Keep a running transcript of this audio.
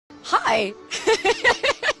Hi.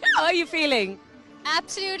 How are you feeling?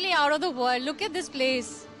 Absolutely out of the world. Look at this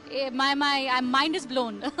place. My mind is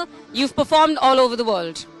blown. You've performed all over the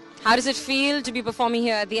world. How does it feel to be performing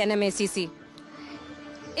here at the NMACC?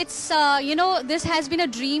 It's, this has been a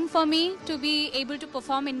dream for me to be able to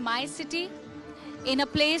perform in my city, in a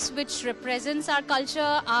place which represents our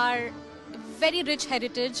culture, our very rich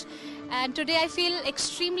heritage. And today I feel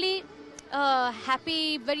extremely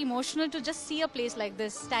happy, very emotional to just see a place like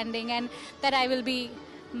this standing, and that I will be,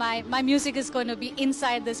 my music is going to be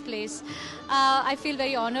inside this place. I feel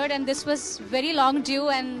very honored, and this was very long due,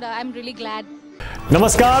 and I'm really glad.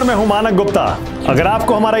 नमस्कार, मैं हूं मानक गुप्ता। अगर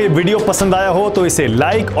आपको हमारा ये video पसंद आया हो तो इसे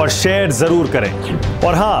लाइक और शेयर जरूर करें,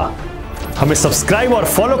 और हाँ, हमें सब्सक्राइब और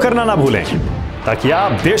फॉलो करना ना भूलें ताकि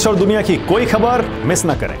आप देश और दुनिया की कोई खबर मिस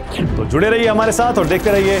ना करें। तो जुड़े रहिए हमारे साथ और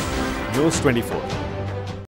देखते रहिए News24।